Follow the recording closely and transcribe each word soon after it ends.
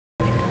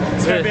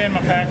It's gonna be in my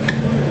pack.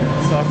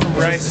 So from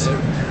Rice.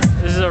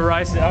 This is a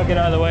Rice. I'll get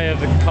out of the way of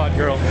the cod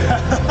girl.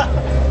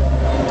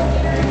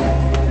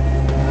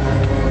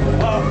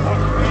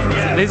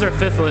 Yeah. These are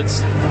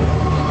fiflets.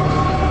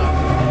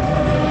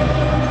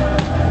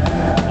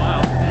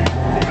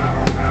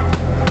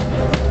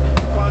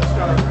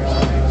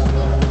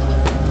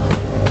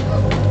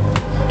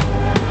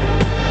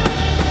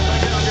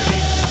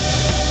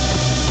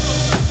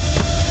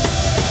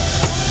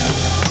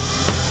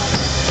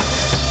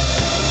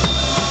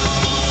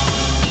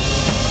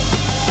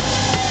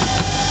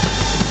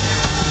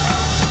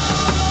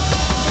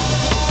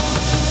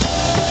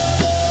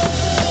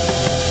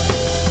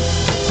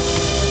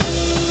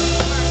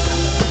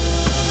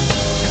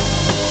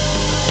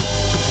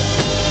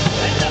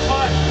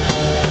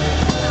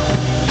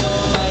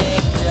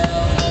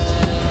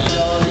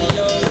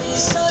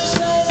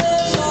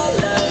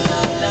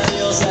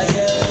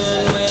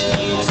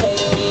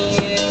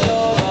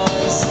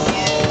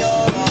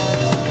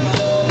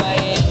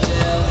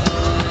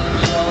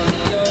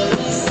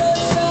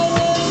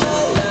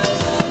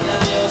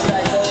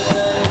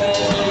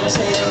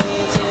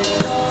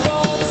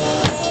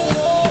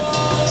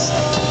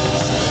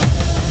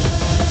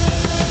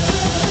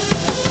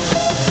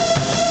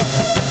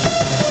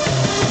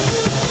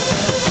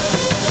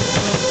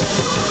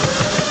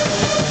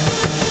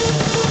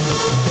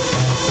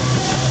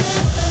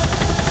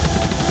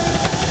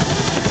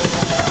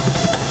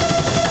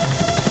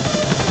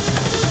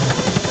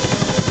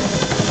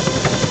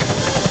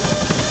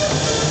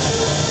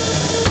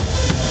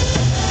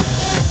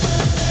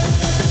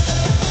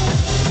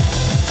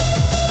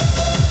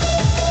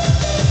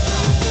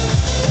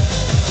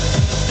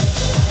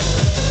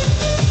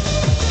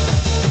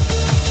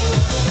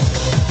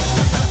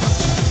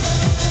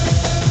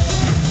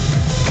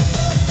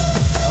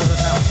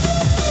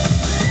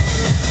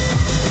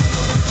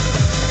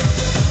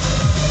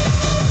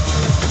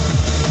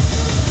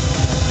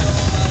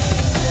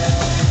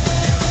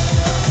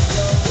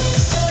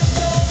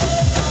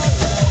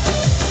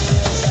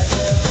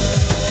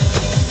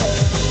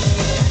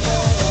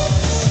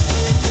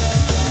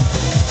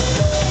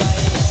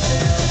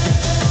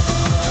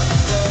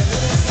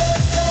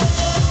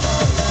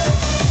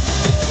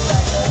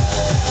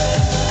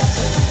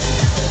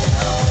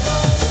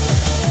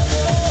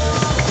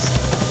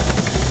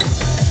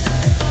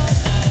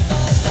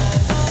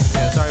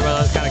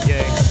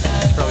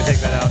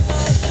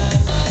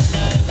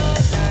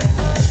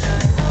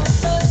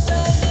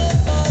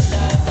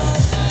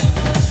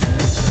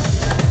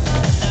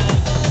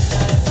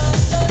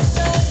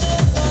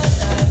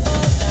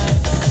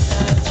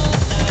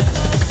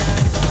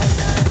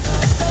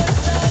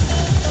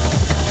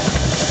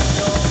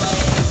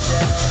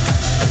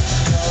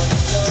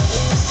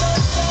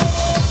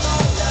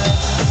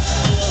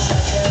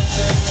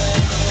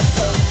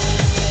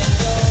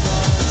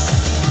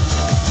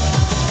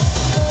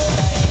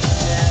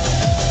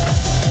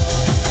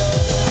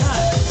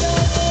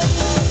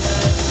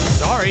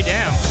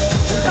 Damn.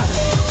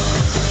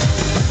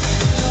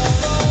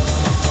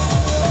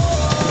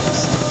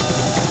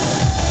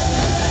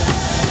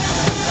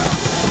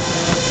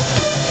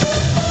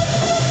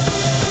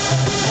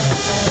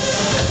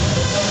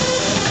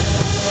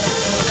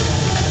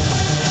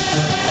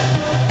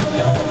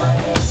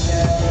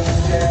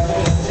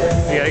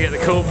 You gotta get the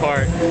cool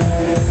part.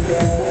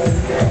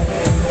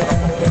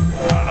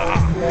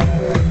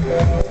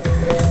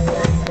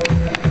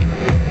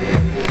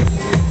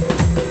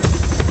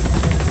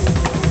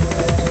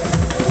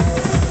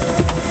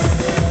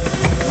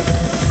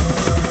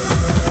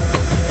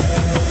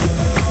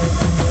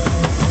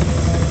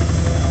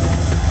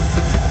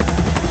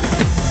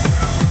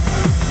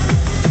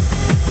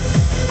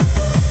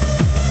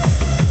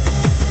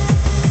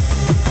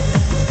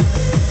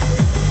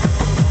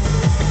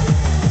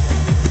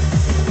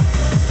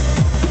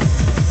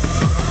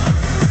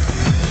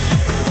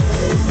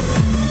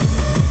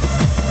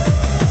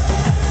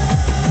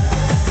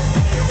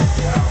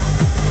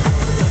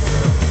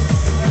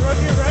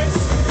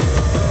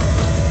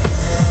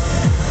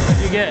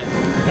 Get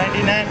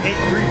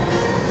 99.83.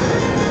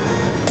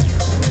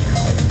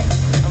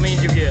 How many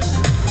did you get?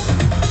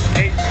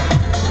 8.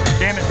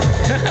 Damn it.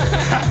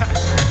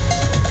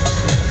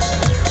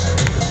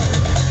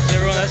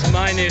 Everyone, that's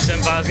my new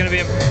Simfile. It's gonna be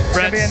in Brett's It's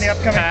gonna be in the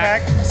upcoming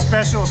pack.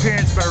 Special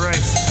appearance by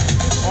Rice.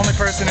 Only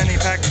person in the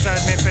pack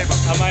besides me and Fable.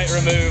 I might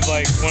remove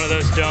like one of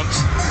those jumps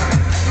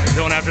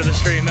going after the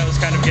stream. That was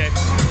kind of gay.